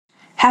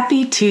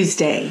Happy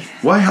Tuesday.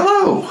 Why,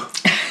 hello.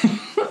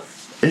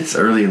 It's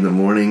early in the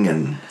morning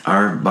and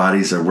our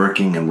bodies are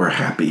working and we're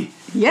happy.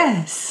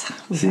 Yes.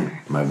 See,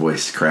 my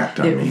voice cracked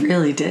on me. It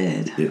really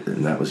did.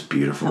 And that was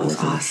beautiful. That was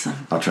wasn't it?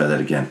 awesome. I'll try that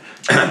again.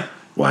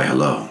 Why,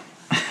 hello.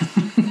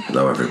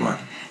 Hello, everyone.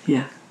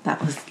 Yeah, that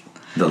was...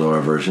 The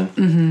lower version.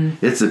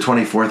 Mm-hmm. It's the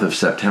 24th of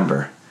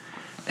September,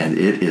 and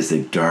it is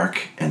a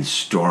dark and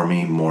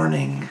stormy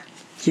morning.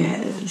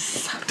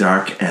 Yes.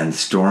 Dark and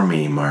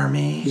stormy,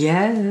 Marmee.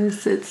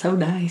 Yes, it's so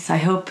nice. I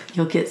hope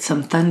you'll get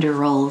some thunder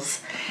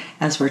rolls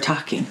as we're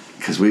talking.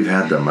 Because we've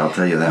had them, I'll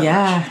tell you that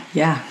much.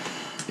 Yeah.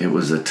 It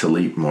was a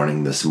Talit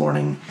morning this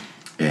morning,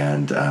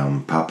 and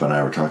Papa and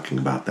I were talking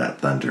about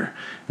that thunder.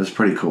 It was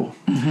pretty cool.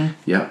 Mm-hmm.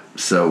 Yep.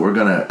 So we're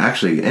going to,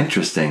 actually,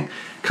 interesting,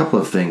 couple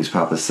of things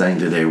Papa's saying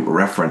today,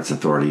 reference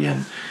authority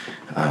and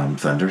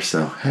thunder.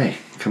 So, hey,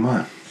 come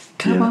on.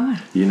 Come on.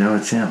 You know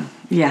it's him.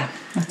 Yeah,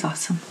 that's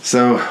awesome.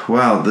 So,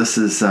 wow, is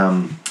this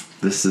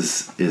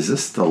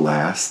the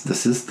last,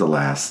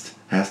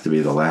 has to be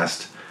the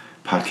last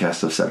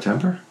podcast of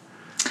September?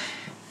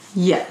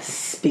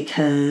 Yes,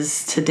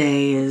 because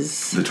today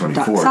is the 24th.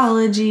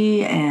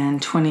 Doxology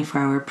and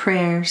 24-hour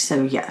prayer.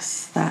 So,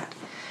 yes, that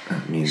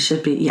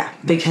should be,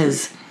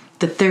 because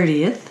the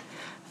 30th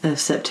of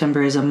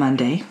September is a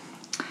Monday.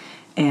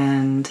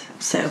 And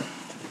so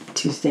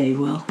Tuesday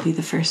will be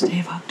the first day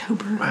of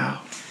October.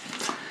 Wow.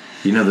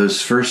 You know,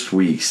 those first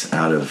weeks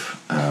out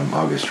of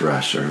August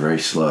Rush are very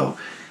slow.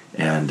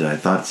 And I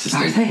thought it's just...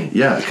 Are they?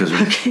 Yeah, because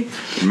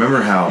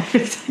remember how...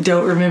 I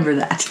don't remember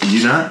that.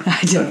 You not?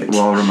 I don't.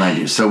 Well, I'll remind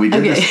you. So we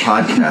did this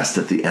podcast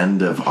at the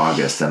end of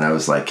August, and I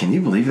was like, can you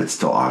believe it's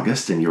still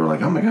August? And you were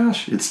like, oh my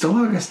gosh, it's still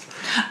August.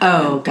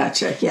 Oh,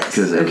 gotcha. Yes.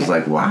 Because it was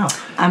like, wow.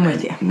 I'm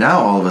with you.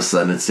 Now, all of a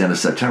sudden, it's the end of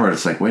September.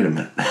 It's like, wait a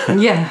minute.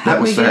 Yeah.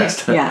 That was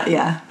fast.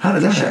 Yeah. How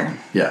did that happen?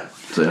 Yeah.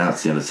 So now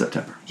it's the end of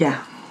September.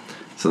 Yeah.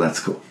 So that's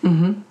cool.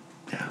 Mm-hmm.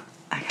 Yeah.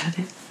 I got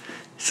it.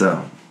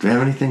 So, do we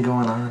have anything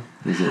going on?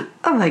 Is it?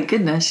 Oh my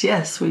goodness,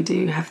 yes, we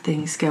do have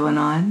things going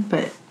on,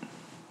 but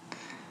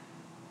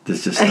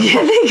there's just I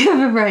can't think of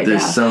them right now.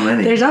 There's so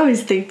many. There's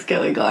always things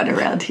going on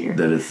around here.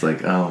 That it's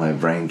like, oh, my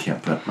brain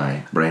can't put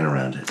my brain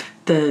around it.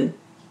 The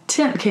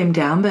tent came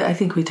down, but I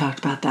think we talked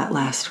about that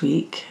last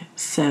week.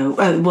 So,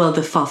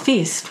 the Fall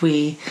Feast,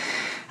 we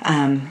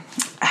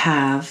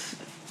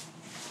have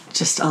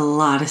just a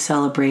lot of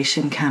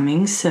celebration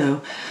coming.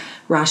 So,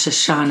 Rosh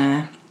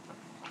Hashanah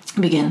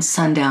begins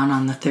sundown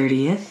on the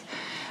 30th.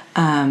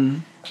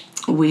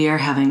 We are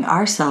having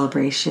our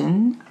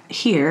celebration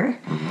here,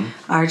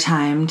 our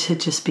time to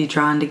just be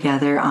drawn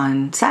together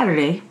on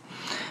Saturday,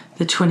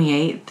 the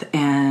 28th,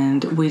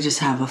 and we just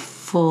have a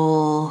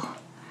full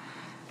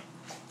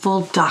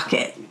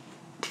docket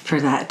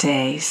for that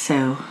day.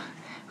 So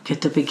we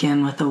get to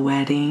begin with a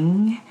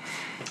wedding.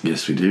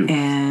 Yes, we do.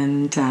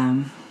 And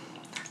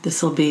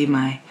this will be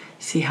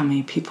see how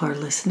many people are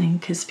listening,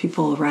 because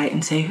people will write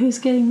and say, who's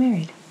getting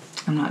married?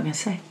 I'm not going to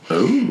say.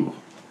 Oh.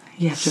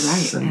 You have to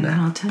write, and then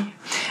I'll tell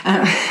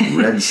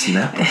you. Red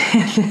snap.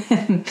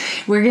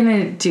 We're going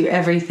to do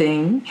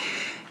everything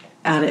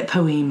out at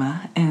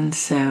Poema, and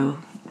so,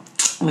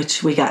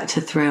 which we got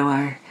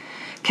to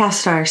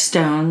cast our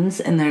stones,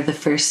 and they're the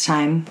first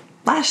time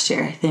last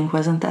year, I think,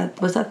 was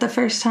that the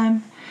first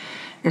time?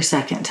 Or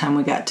second time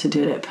we got to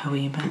do it at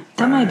Poema?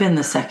 That might have been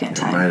the second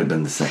time. It might have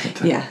been the second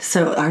time. Yeah,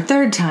 so our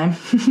third time.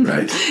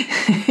 Right.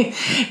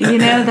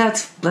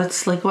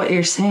 That's like what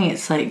you're saying.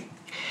 It's like,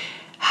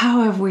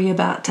 how are we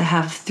about to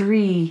have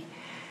 3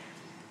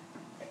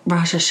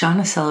 Rosh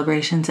Hashanah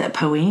celebrations at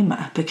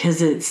Poema?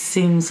 Because it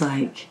seems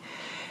like,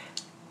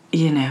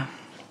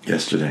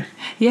 Yesterday.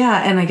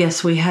 Yeah, and I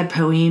guess we had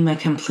Poema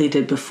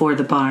completed before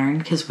the barn,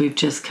 because we've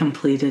just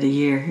completed a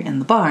year in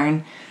the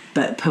barn.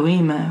 But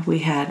Poema, we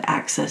had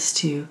access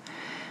to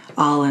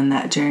all in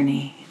that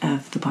journey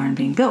of the barn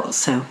being built.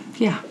 So,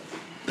 yeah.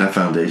 That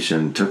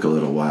foundation took a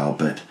little while,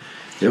 but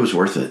it was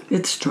worth it.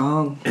 It's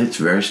strong. It's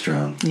very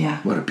strong. Yeah.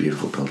 What a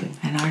beautiful building.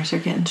 And ours are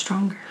getting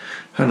stronger.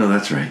 I know,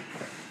 that's right.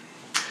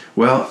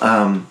 Well,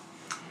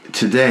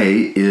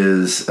 today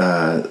is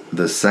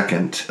the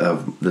second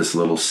of this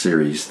little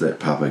series that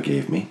Papa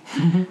gave me.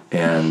 Mm-hmm.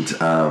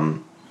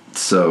 And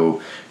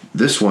so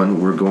this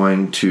one, we're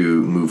going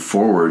to move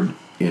forward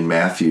in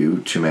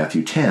Matthew to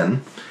Matthew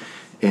 10.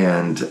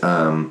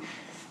 And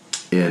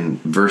in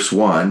verse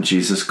 1,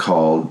 Jesus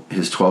called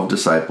his 12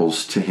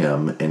 disciples to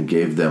him and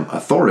gave them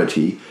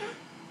authority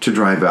to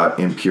drive out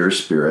impure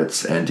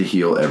spirits and to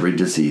heal every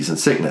disease and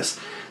sickness.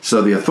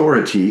 So the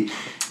authority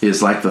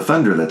is like the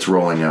thunder that's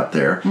rolling out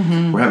there.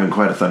 Mm-hmm. We're having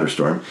quite a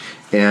thunderstorm.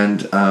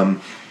 And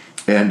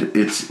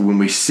it's when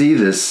we see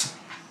this,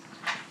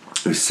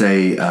 we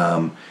say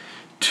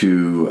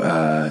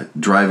to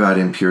drive out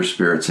impure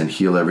spirits and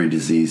heal every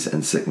disease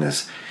and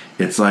sickness.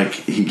 It's like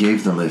he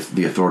gave them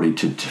the authority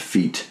to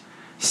defeat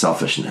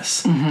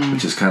selfishness,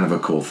 which is kind of a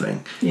cool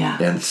thing. Yeah.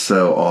 And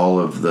so all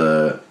of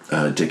the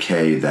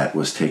decay that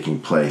was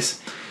taking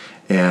place.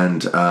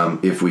 And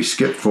if we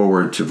skip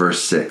forward to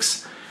verse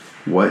 6,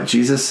 what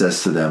Jesus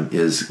says to them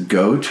is,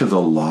 "Go to the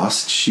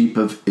lost sheep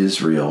of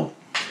Israel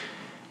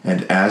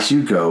And as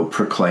you go,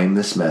 proclaim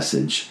this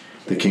message: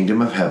 the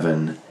kingdom of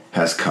heaven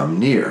has come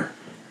near.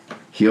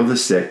 Heal the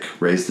sick,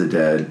 raise the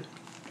dead,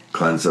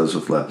 cleanse those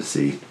with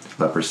leprosy,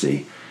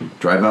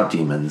 drive out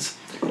demons.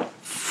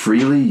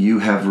 Freely you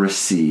have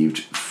received,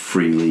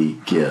 freely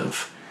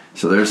give.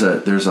 So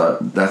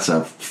that's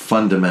a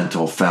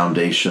fundamental,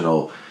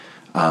 foundational.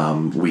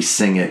 We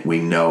sing it, we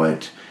know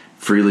it.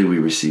 Freely we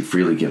receive,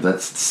 freely give.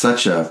 That's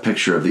such a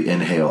picture of the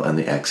inhale and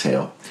the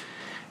exhale.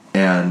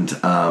 And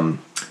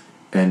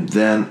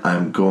then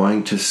I'm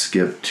going to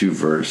skip to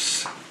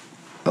verse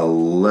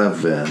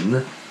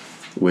 11,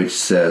 which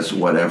says,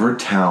 whatever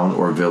town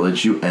or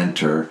village you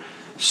enter,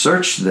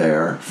 search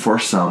there for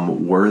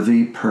some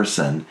worthy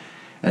person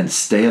and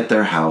stay at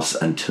their house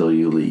until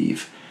you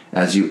leave.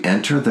 As you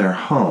enter their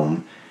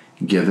home,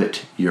 give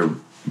it your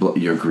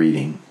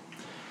greeting.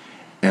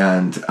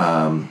 And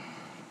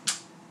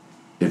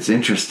it's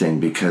interesting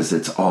because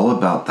it's all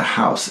about the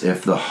house.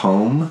 If the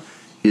home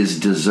is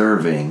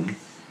deserving,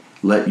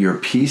 let your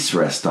peace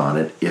rest on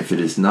it. If it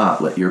is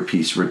not, let your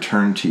peace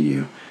return to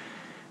you.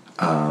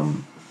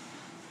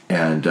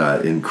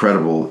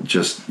 Incredible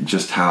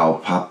just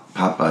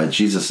how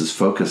Jesus is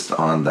focused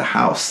on the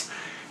house.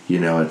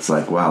 It's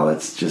like, wow,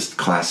 that's just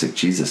classic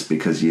Jesus,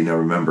 because,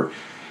 remember,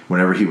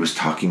 whenever he was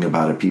talking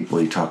about a people,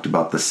 he talked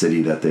about the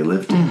city that they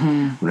lived in.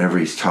 Mm-hmm. Whenever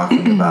he's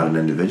talking about an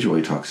individual,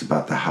 he talks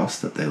about the house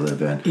that they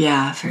live in.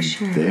 Yeah, for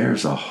sure.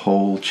 There's a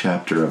whole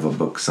chapter of a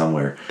book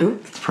somewhere.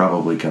 Ooh. It's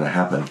probably going to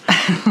happen,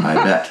 I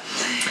bet.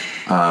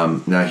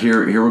 Now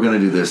here we're going to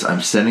do this.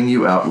 I'm sending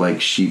you out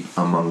like sheep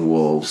among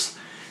wolves.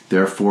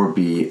 Therefore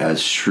be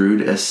as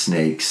shrewd as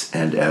snakes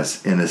and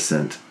as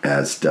innocent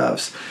as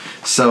doves.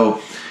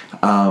 So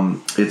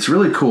it's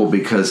really cool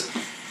because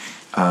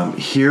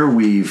here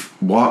we've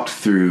walked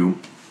through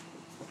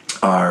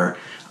our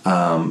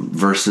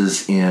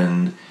verses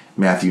in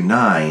Matthew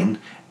 9,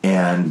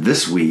 and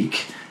this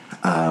week,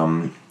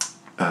 did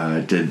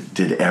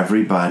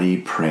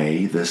everybody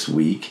pray this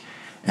week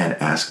and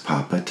ask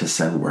Papa to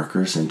send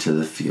workers into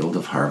the field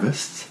of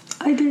harvests?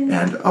 I did.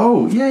 And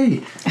oh,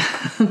 yay!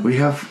 we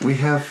have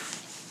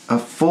a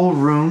full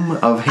room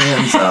of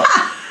hands up.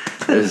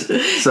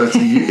 It's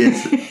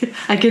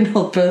I can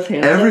hold both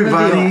hands.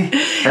 Everybody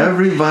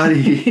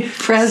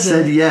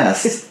said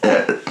yes.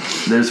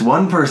 There's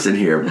one person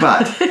here,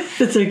 but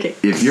it's okay.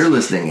 If you're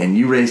listening and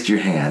you raised your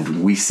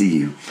hand, we see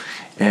you.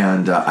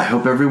 And I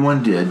hope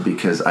everyone did,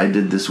 because I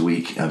did this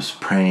week. I was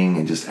praying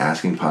and just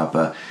asking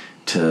Papa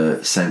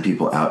to send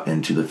people out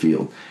into the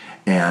field.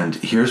 And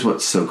here's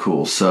what's so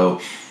cool. So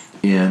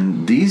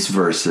in these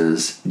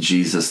verses,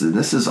 Jesus, and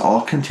this is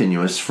all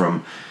continuous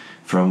from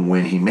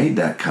when he made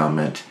that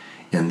comment.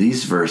 In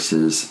these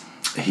verses,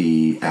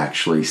 he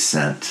actually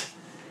sent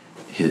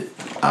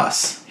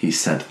us. He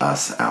sent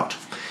us out.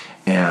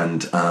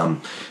 And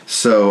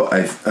so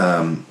I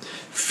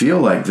feel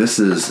like this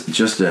is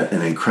just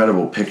an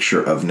incredible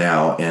picture of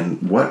now.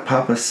 And what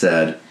Papa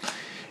said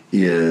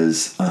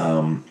is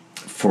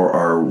for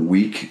our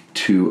week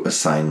 2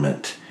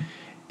 assignment.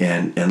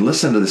 And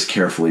listen to this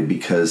carefully,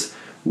 because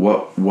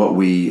what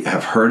we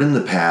have heard in the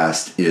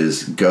past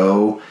is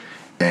go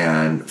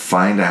and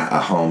find a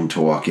home to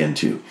walk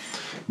into.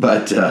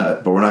 But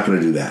we're not going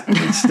to do that.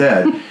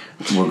 Instead,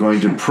 we're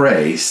going to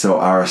pray. So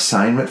our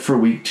assignment for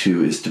week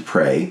 2 is to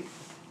pray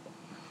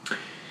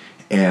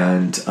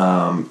and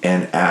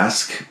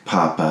ask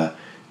Papa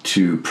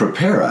to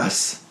prepare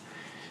us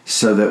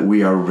so that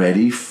we are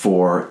ready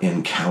for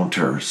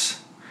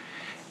encounters.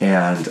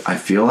 And I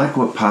feel like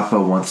what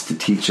Papa wants to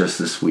teach us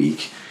this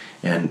week,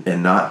 and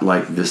not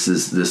like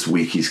this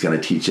week he's going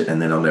to teach it and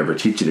then he'll never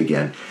teach it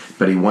again,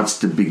 but he wants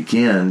to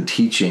begin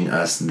teaching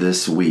us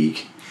this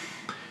week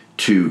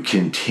to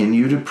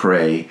continue to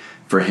pray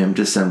for him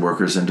to send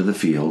workers into the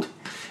field,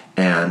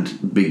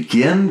 and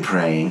begin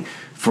praying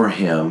for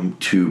him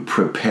to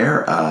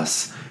prepare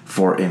us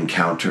for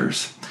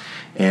encounters.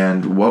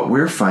 And what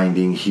we're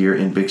finding here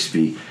in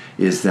Bixby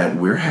is that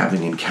we're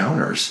having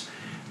encounters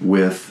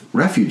with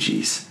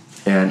refugees,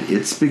 and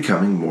it's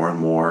becoming more and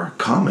more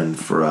common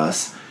for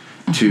us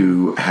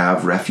to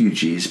have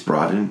refugees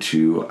brought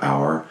into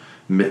our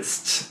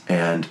midst.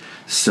 And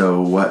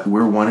so what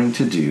we're wanting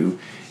to do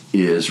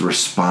is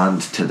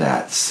respond to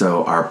that.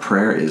 So our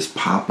prayer is,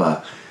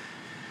 Papa,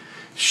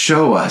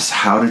 show us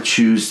how to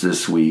choose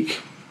this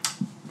week.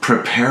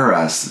 Prepare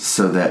us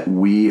so that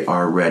we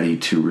are ready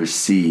to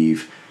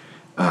receive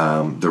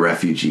the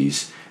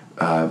refugees.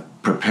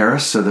 Prepare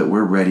us so that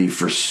we're ready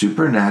for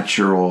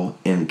supernatural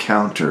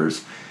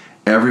encounters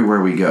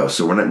everywhere we go.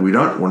 So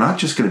we're not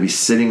just going to be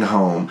sitting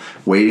home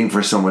waiting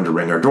for someone to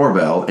ring our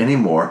doorbell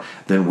anymore.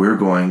 Then we're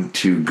going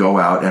to go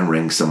out and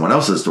ring someone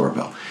else's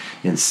doorbell.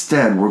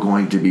 Instead, we're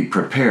going to be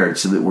prepared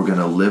so that we're going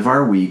to live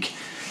our week.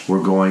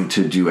 We're going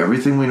to do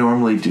everything we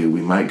normally do.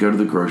 We might go to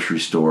the grocery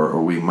store,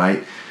 or we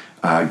might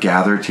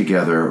gather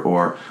together,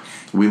 or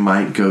we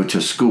might go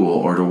to school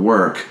or to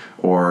work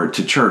or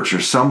to church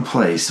or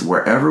someplace,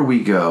 wherever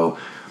we go,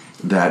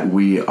 that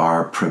we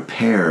are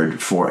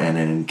prepared for an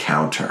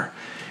encounter.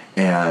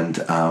 And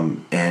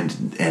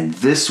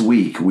this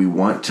week we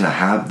want to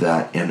have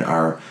that in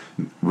our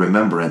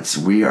remembrance.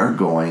 We are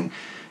going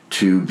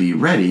to be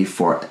ready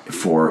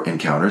for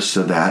encounters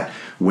so that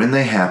when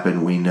they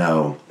happen, we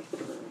know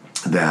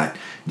that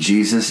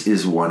Jesus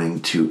is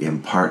wanting to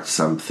impart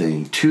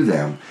something to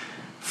them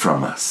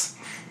from us.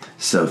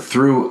 So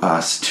through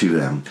us to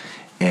them.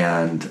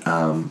 And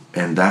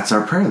that's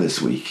our prayer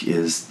this week,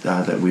 is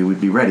that we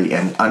would be ready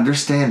and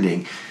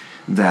understanding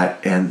that,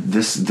 and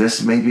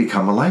this may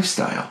become a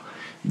lifestyle,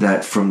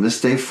 that from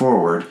this day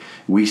forward,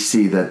 we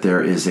see that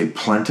there is a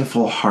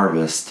plentiful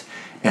harvest,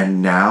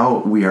 and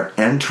now we are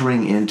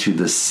entering into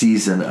the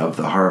season of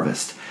the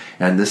harvest.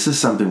 And this is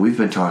something we've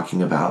been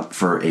talking about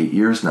for 9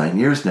 years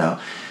now,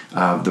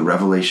 the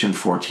Revelation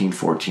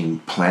 14:14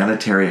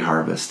 planetary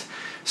harvest.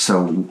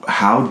 So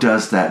how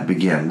does that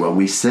begin? Well,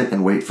 we sit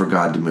and wait for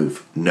God to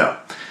move. No.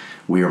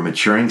 We are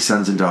maturing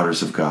sons and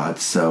daughters of God.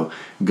 So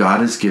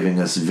God is giving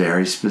us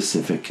very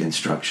specific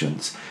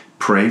instructions.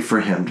 Pray for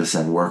him to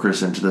send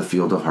workers into the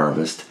field of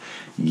harvest.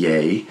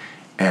 Yea.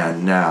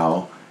 And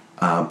now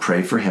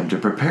pray for him to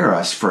prepare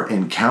us for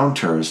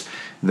encounters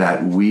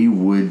that we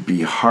would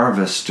be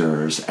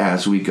harvesters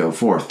as we go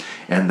forth.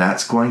 And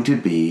that's going to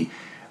be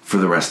for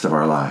the rest of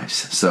our lives.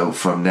 So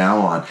from now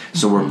on,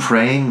 so we're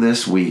praying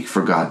this week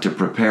for God to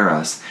prepare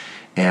us.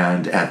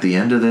 And at the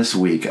end of this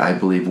week, I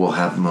believe we'll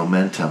have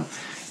momentum.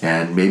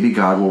 And maybe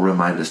God will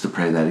remind us to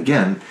pray that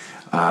again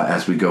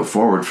as we go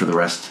forward for the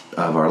rest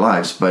of our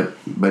lives. But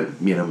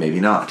maybe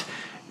not.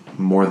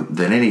 More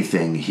than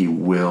anything, he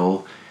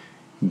will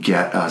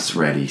get us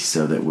ready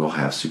so that we'll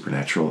have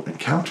supernatural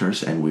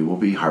encounters and we will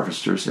be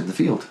harvesters in the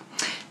field.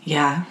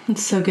 Yeah,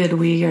 it's so good.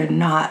 We are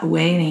not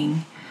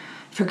waiting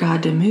for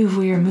God to move.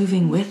 We are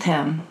moving with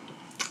him.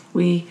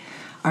 We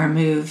are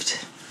moved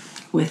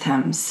with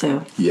him.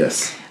 So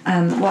yes.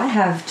 Well, I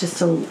have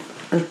just a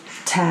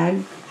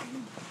tag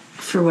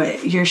for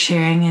what you're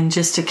sharing, and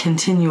just a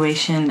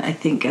continuation, I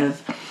think,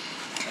 of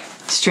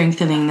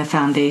strengthening the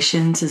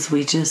foundations as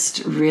we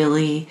just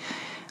really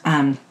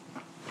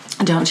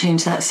don't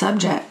change that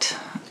subject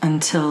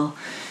until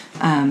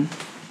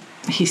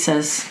he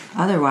says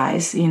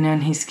otherwise,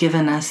 and he's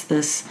given us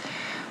this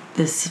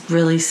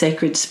really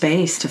sacred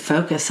space to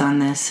focus on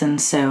this. And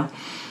so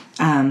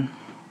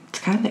it's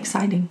kind of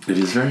exciting. It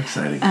is very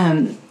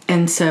exciting.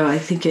 And so I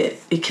think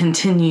it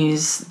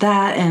continues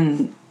that,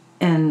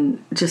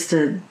 and just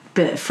a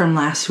bit from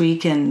last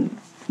week and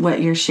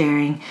what you're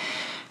sharing.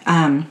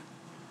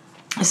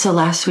 So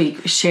last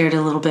week we shared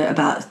a little bit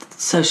about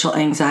social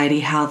anxiety,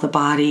 how the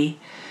body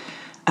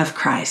of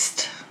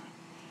Christ,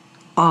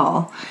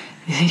 all,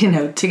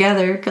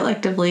 together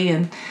collectively,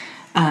 and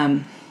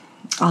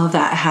all of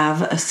that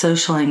have a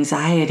social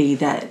anxiety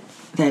that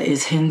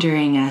is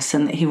hindering us,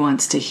 and that he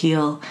wants to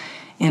heal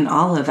in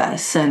all of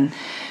us, and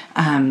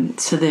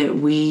so that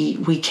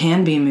we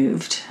can be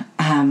moved.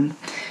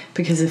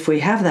 Because if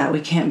we have that,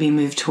 we can't be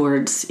moved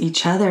towards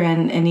each other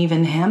and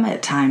even him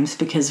at times,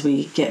 because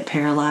we get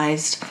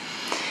paralyzed.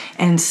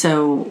 And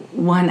so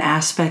one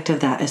aspect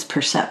of that is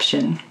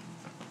perception.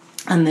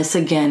 And this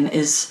again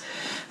is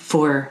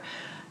for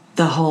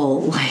the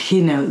whole,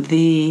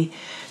 the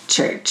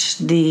church,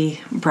 the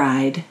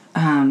bride,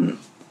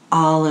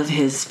 all of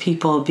his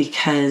people,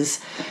 because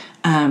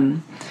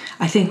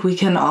I think we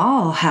can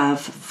all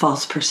have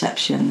false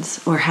perceptions,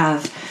 or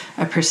have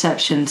a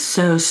perception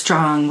so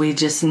strong we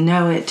just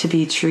know it to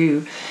be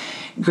true,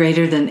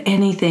 greater than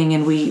anything,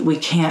 and we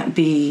can't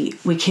be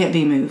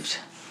moved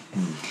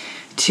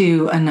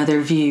to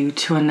another view,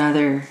 to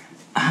another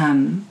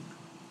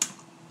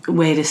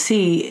way to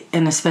see,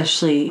 and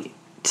especially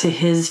to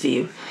his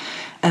view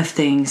of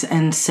things.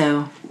 And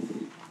so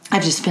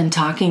I've just been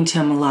talking to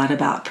him a lot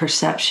about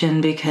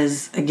perception,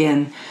 because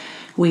again,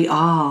 we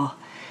all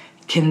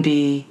can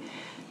be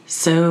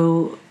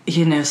so,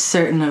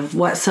 certain of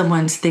what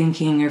someone's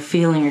thinking or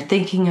feeling or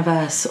thinking of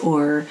us,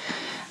 or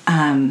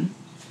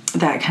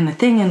that kind of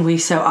thing. And we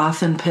so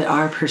often put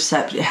our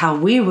perception, how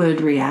we would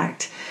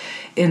react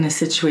in a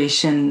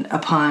situation,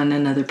 upon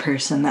another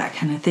person, that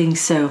kind of thing.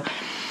 So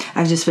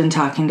I've just been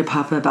talking to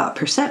Papa about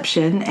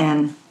perception,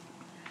 and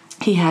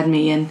he had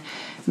me in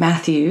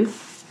Matthew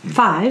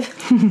 5,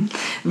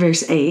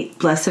 verse 8,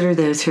 "Blessed are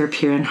those who are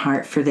pure in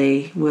heart, for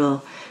they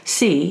will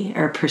see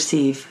or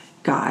perceive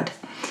God."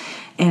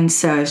 And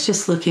so I was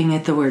just looking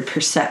at the word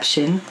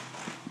perception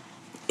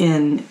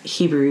in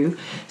Hebrew.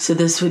 So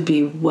this would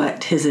be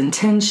what his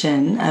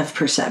intention of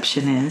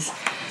perception is,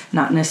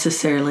 not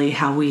necessarily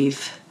how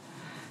we've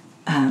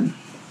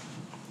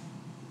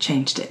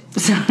changed it.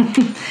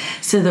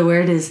 So the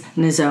word is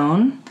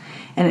nizon,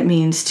 and it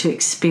means to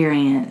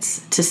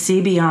experience, to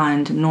see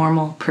beyond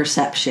normal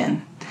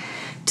perception,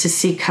 to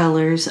see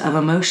colors of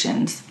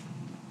emotions.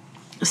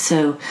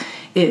 So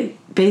it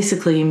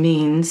basically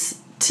means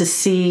to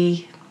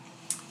see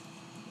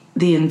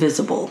the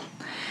invisible,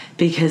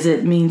 because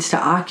it means to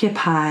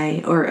occupy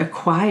or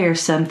acquire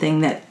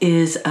something that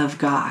is of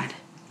God.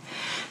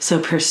 So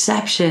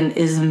perception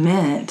is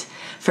meant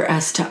for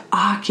us to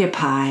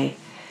occupy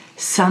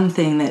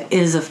something that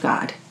is of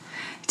God,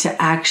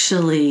 to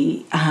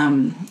actually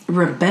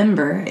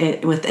remember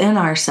it within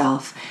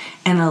ourselves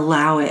and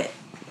allow it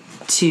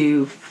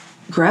to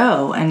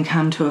grow and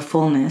come to a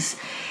fullness.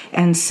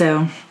 And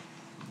so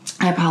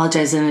I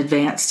apologize in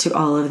advance to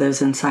all of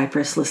those in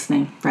Cyprus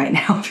listening right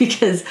now,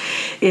 because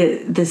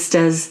this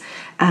does,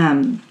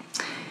 that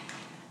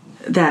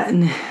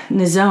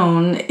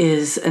nizon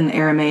is an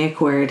Aramaic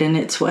word, and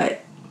it's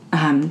what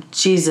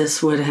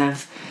Jesus would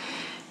have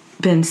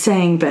been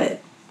saying,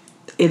 but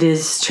it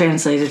is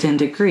translated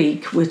into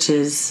Greek, which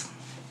is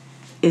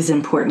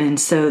important. And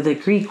so the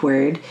Greek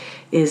word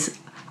is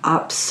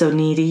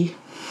opsonidi,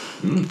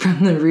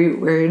 from the root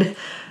word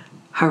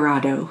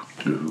harado.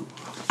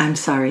 I'm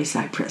sorry,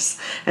 Cyprus.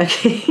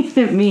 Okay,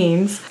 it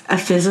means a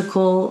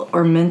physical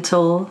or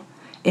mental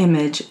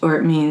image, or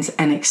it means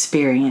an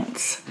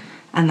experience.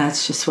 And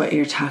that's just what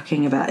you're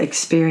talking about,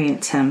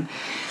 experience him.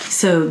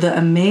 So the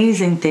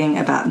amazing thing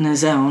about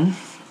nizon,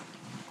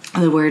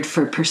 the word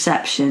for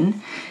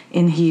perception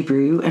in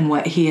Hebrew, and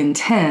what he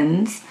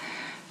intends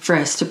for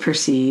us to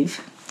perceive,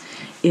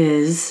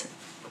 is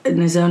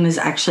nizon is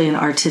actually an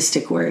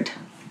artistic word.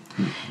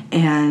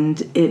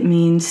 And it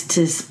means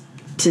to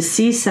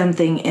see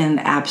something in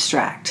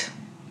abstract.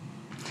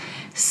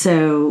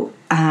 So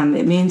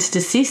it means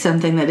to see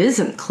something that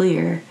isn't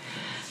clear.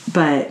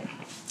 But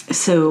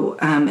so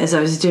as I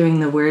was doing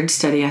the word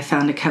study, I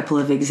found a couple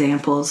of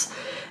examples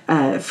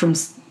from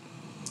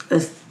a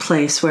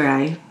place where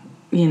I,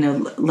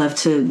 love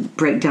to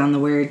break down the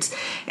words.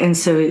 And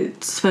so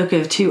it spoke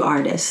of two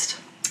artists.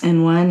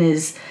 And one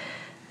is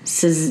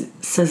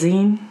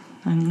Cezanne.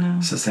 I don't know.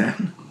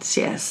 Cezanne?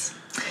 Yes.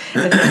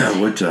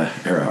 What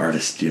era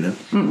artist, do you know?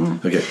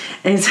 Mm-mm. Okay.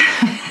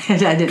 I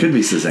didn't. Could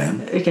be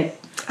Cezanne. Okay,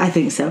 I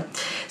think so.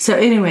 So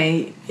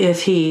anyway,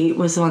 if he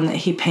was the one that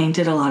he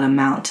painted a lot of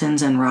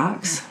mountains and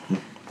rocks.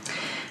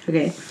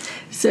 Okay,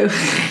 so,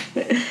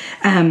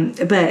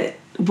 but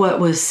what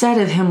was said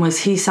of him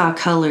was he saw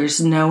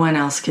colors no one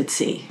else could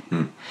see.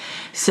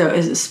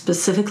 So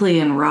specifically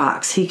in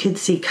rocks, he could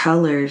see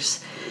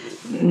colors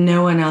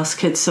no one else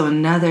could. So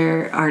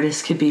another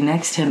artist could be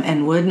next to him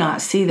and would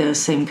not see those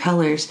same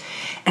colors.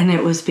 And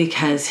it was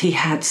because he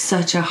had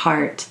such a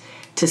heart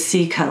to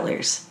see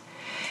colors.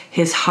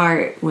 His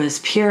heart was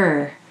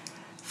pure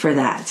for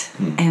that.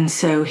 And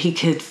so he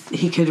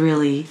could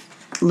really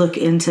look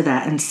into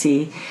that and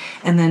see.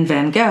 And then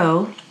Van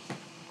Gogh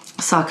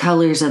saw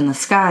colors in the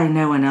sky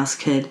no one else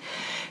could,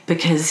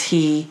 because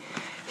he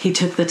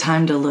took the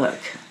time to look.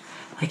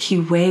 Like, he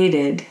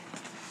waited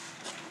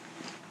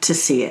to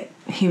see it.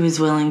 He was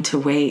willing to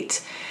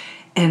wait.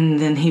 And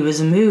then he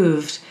was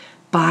moved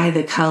by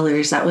the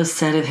colors that was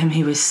said of him.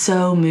 He was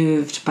so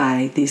moved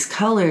by these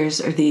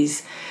colors, or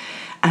these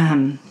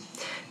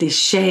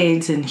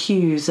shades and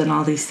hues and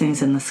all these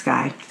things in the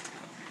sky.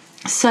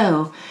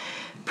 So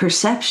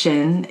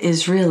perception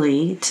is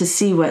really to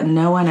see what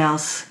no one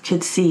else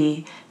could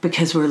see,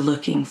 because we're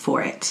looking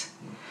for it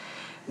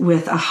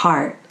with a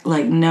heart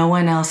like no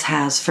one else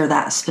has for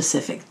that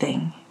specific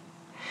thing.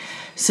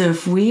 So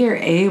if we are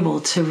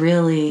able to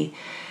really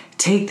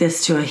take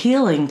this to a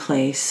healing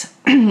place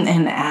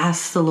and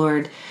ask the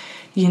Lord,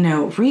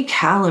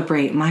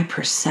 recalibrate my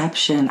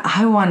perception.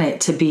 I want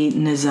it to be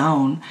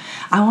nizon.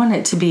 I want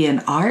it to be an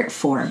art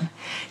form.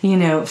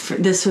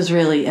 This was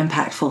really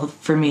impactful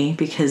for me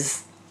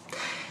because,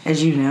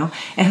 as you know,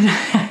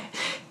 and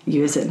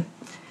you as in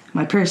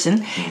my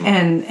person,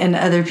 and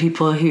other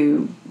people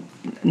who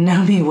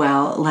know me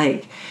well,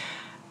 like,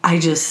 I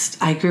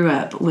grew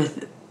up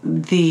with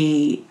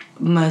the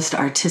most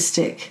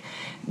artistic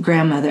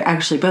grandmother.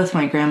 Actually, both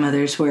my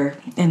grandmothers were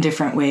in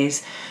different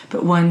ways,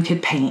 but one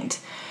could paint.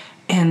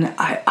 And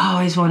I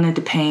always wanted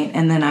to paint.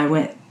 And then I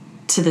went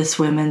to this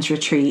women's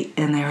retreat,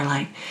 and they were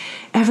like,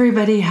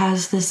 everybody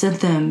has this in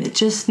them. It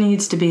just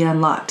needs to be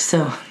unlocked.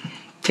 So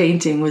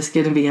painting was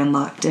going to be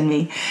unlocked in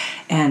me.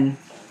 And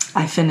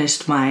I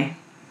finished my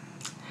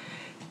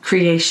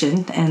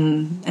creation,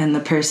 and the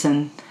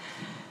person,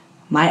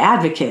 my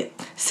advocate,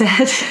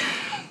 said,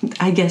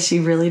 I guess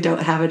you really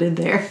don't have it in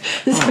there.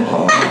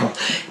 So,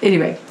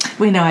 anyway,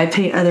 we know I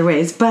paint other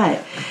ways,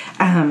 but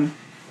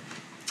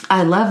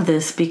I love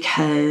this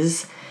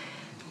because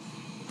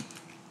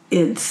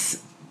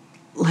it's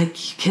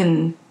like you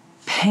can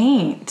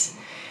paint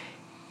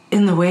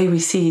in the way we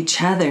see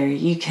each other.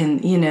 You can,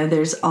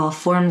 there's all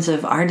forms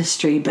of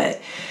artistry, but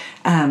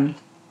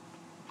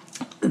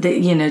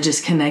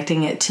just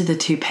connecting it to the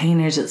two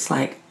painters, it's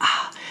like,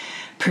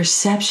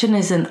 perception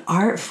is an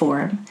art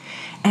form.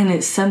 And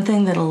it's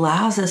something that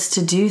allows us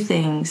to do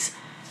things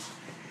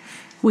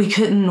we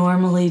couldn't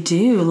normally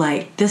do.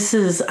 Like, this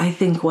is, I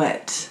think,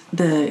 what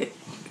the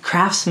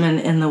craftsmen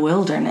in the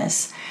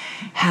wilderness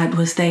had,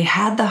 was they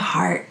had the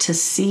heart to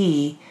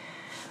see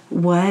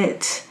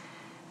what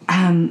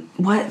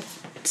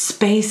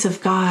space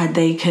of God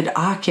they could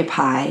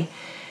occupy,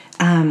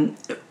 and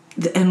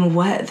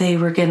what they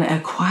were going to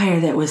acquire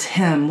that was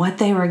Him, what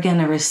they were going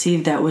to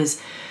receive that was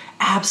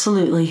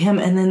absolutely Him.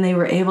 And then they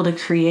were able to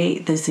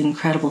create these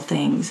incredible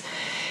things.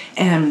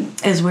 And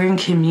as we're in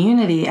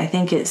community, I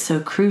think it's so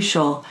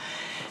crucial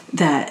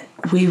that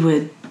we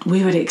would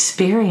we would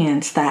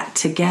experience that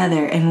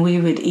together, and we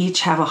would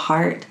each have a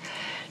heart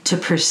to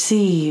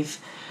perceive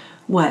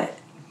what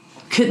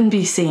couldn't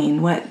be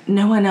seen, what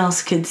no one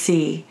else could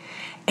see,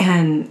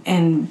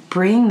 and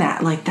bring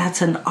that, like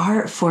that's an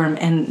art form.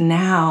 And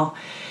now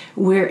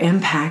we're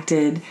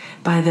impacted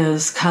by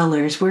those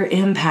colors. We're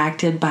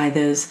impacted by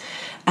those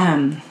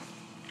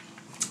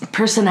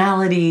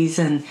personalities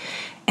and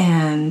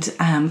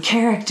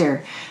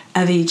character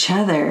of each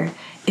other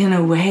in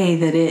a way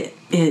that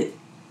it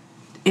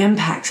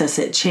impacts us.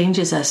 It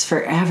changes us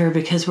forever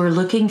because we're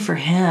looking for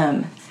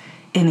Him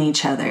in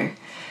each other.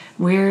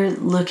 We're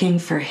looking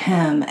for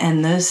Him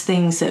and those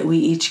things that we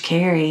each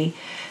carry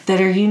that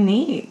are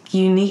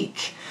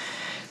unique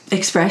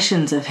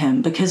expressions of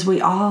Him, because we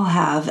all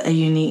have a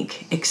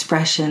unique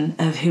expression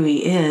of who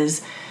He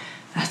is.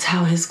 That's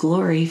how His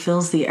glory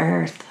fills the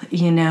earth,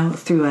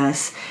 through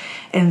us.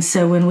 And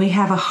so when we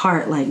have a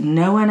heart like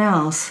no one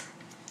else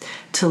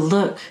to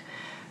look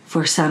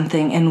for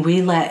something, and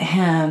we let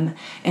Him,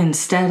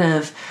 instead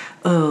of,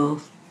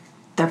 oh,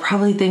 they're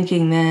probably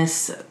thinking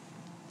this,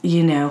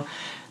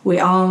 we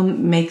all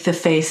make the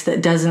face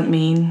that doesn't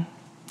mean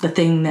the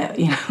thing that,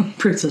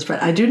 Princess Bride,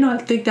 I do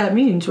not think that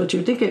means what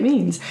you think it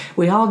means.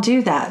 We all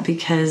do that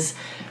because,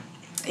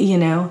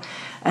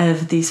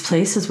 of these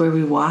places where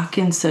we walk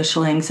in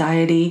social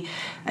anxiety.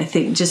 I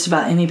think just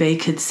about anybody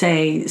could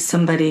say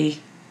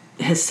somebody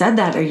has said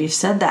that, or you've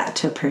said that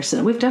to a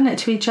person. We've done it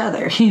to each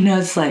other.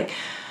 It's like,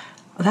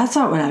 well, that's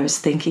not what I was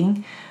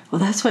thinking. Well,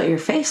 that's what your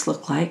face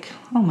looked like.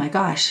 Oh my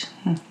gosh,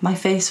 my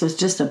face was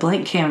just a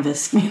blank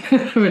canvas,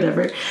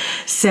 whatever.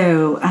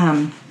 So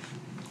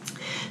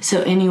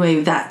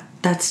anyway,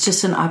 that's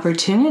just an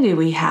opportunity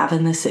we have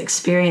in this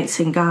experience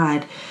in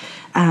God.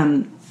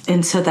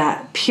 And so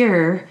that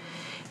pure,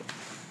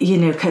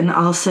 can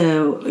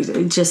also,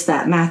 just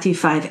that Matthew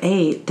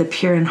 5:8, the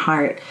pure in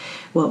heart.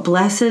 Well,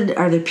 blessed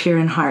are the pure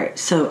in heart.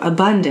 So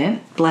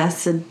abundant,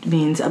 blessed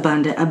means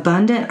abundant.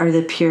 Abundant are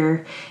the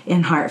pure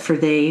in heart, for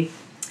they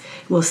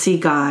will see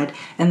God.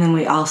 And then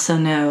we also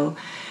know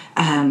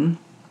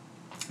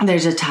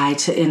there's a tie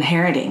to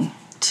inheriting,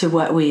 to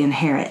what we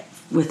inherit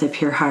with a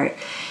pure heart.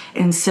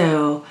 And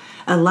so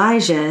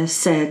Elijah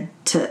said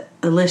to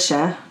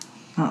Elisha,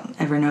 I don't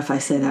ever know if I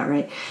say that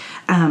right,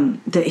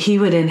 that he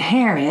would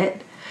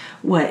inherit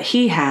what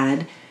he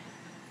had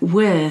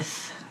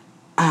with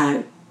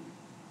a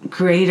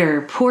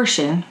greater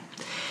portion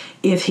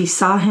if he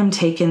saw him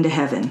taken to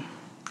heaven.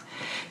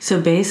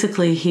 So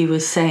basically he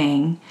was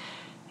saying,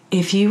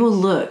 if you will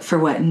look for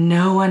what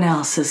no one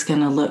else is going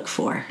to look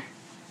for,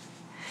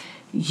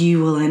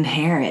 you will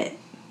inherit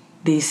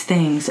these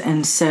things.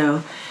 And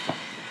so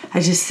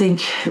I just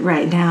think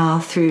right now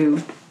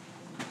through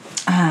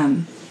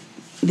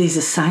these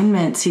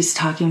assignments, he's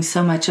talking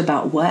so much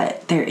about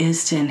what there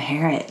is to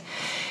inherit.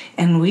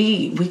 And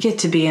we get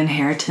to be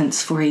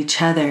inheritance for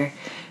each other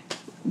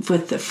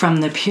from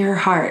the pure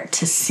heart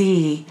to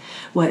see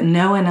what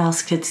no one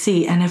else could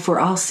see. And if we're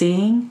all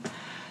seeing,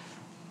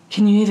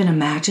 can you even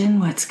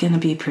imagine what's going to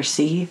be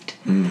perceived?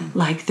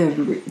 Like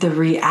the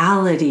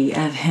reality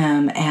of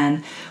Him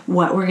and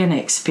what we're going to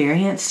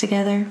experience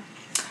together.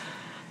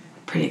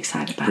 Pretty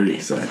excited about it. Pretty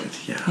excited,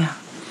 yeah.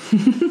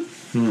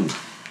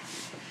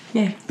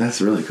 Yeah. That's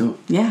really cool.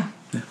 Yeah.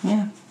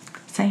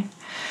 Same.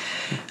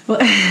 Well,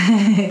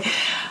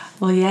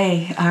 well,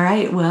 yay. All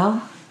right.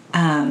 Well,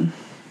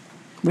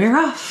 we're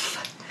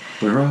off.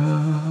 We're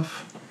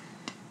off.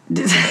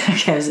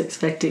 Okay, I was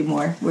expecting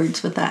more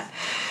words with that.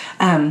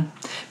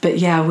 But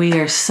yeah, we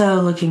are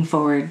so looking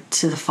forward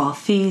to the fall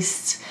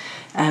feast.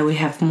 We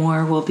have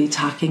more we'll be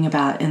talking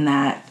about in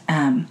that.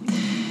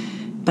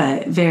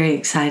 But very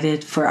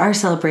excited for our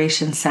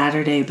celebration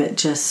Saturday, but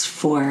just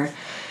for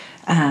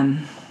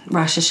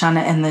Rosh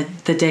Hashanah and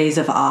the days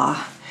of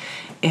awe.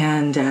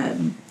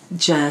 And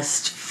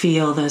just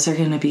feel those are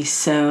going to be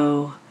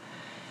so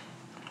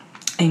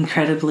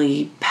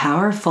incredibly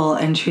powerful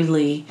and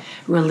truly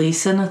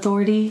release an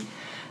authority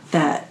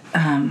that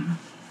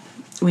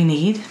we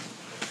need.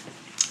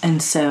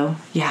 And so,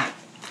 yeah,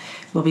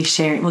 we'll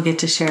get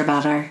to share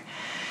about our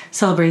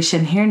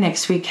celebration here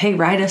next week. Hey,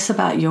 write us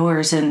about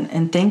yours,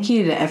 and thank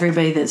you to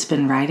everybody that's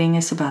been writing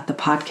us about the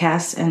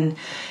podcast. And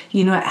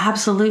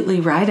absolutely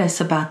write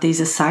us about these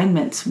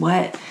assignments,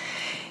 what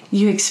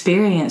you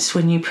experienced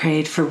when you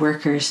prayed for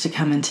workers to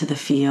come into the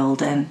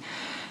field and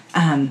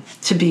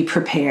to be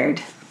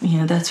prepared.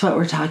 That's what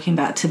we're talking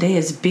about today,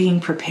 is being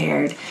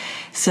prepared.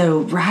 So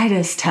write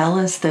us, tell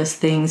us those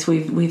things.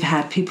 We've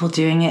had people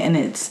doing it, and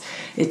it's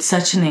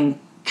such an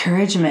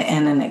encouragement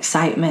and an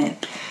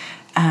excitement,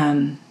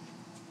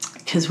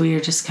 because we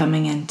are just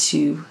coming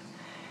into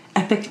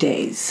epic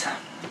days.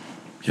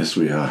 Yes,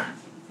 we are.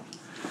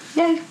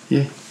 Yay.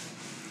 Yeah.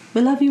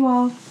 We love you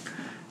all.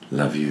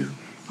 Love you.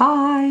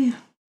 Bye.